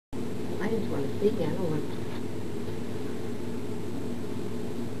just want to see. I don't want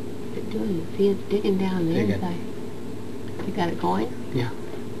it doing. You see it's digging down the inside. You got it going? Yeah.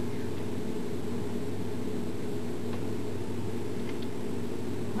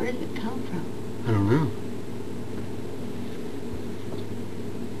 Where does it come from? I don't know.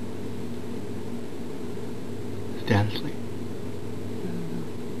 Is Dad asleep? I don't know.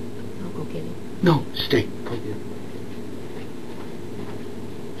 I'll go get him. No, stay. Go get him.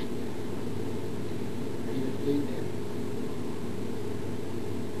 Are you asleep there?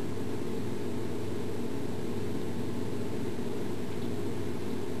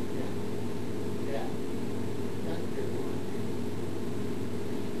 Yeah. That's a good one.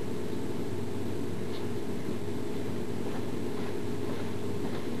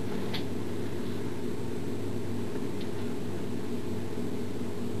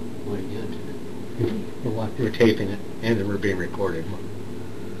 What are you doing? We're taping it, and then we're being recorded.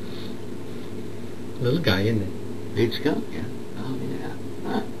 Little guy, isn't it? Big skunk, yeah. Oh, yeah.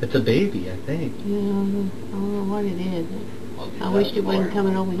 Huh. It's a baby, I think. Yeah, I don't know what it is. I wish it wasn't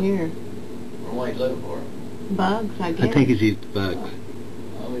coming over here. What are you looking for? Bugs, I guess. I think he's eating bugs.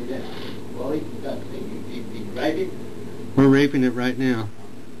 Oh, yeah. Well, he's raping. We're raping it right now.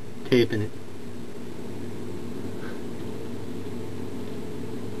 Taping it.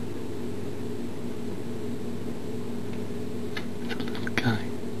 It's a little guy.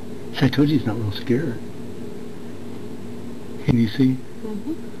 See, I told you he's not real scared. Can you see?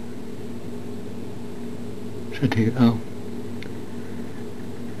 Mm-hmm. Should I take it? Oh.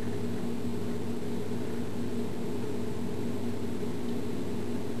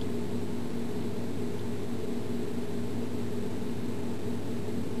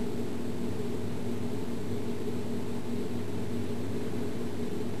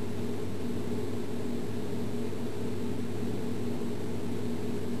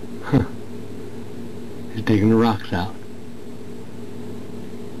 Huh. He's digging the rocks out.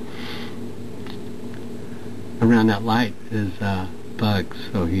 Around that light is bugs,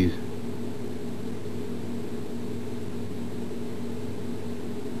 so he's...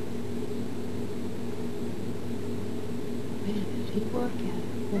 Man, does he work at it?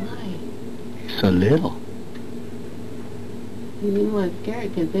 Why? He's so little. You didn't want to scare it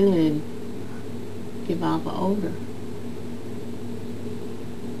because then it'd give off an odor.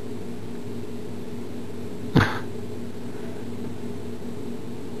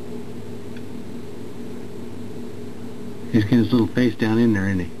 He's getting his little face down in there,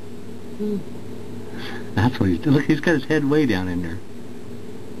 isn't he? Hmm. That's what he's doing. Look, he's got his head way down in there.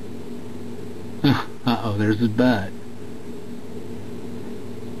 Uh-oh, there's his butt.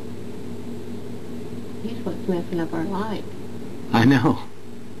 He's what's messing up our light. I know.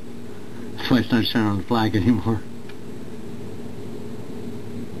 That's why it's not shining on the flag anymore.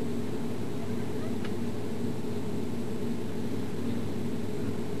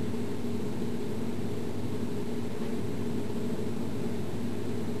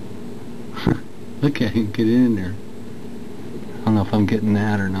 Look at him, get in there. I don't know if I'm getting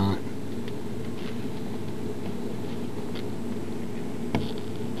that or not.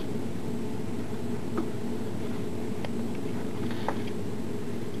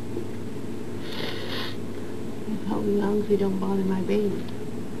 I hope as long as he don't bother my baby.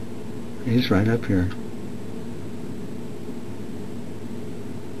 He's right up here.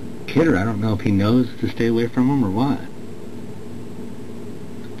 Kidder, I don't know if he knows to stay away from him or what.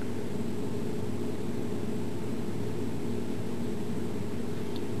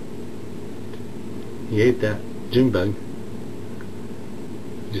 He ate that June bug.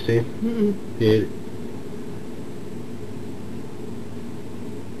 Did you see him? Mm-mm. He ate it.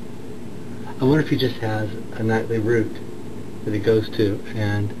 I wonder if he just has a nightly route that he goes to,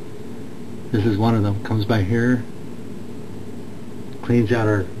 and this is one of them. Comes by here, cleans out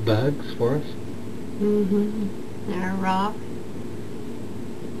our bugs for us. Mm-hmm. And a rock.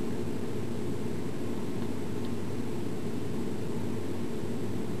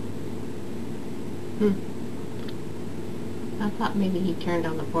 I thought maybe he turned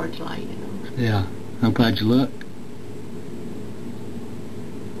on the porch light, you know. Yeah, I'm glad you looked.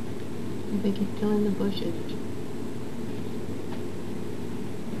 I think he's still in the bushes.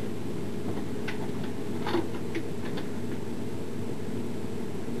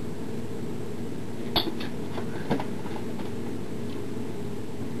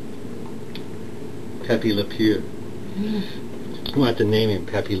 Pepe Le Pew. We'll have to name him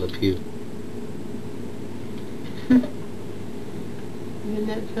Pepe Le Pew. Isn't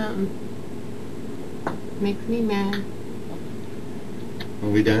that something? Makes me mad. Are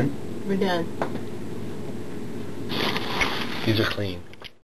we done? We're done. These are clean.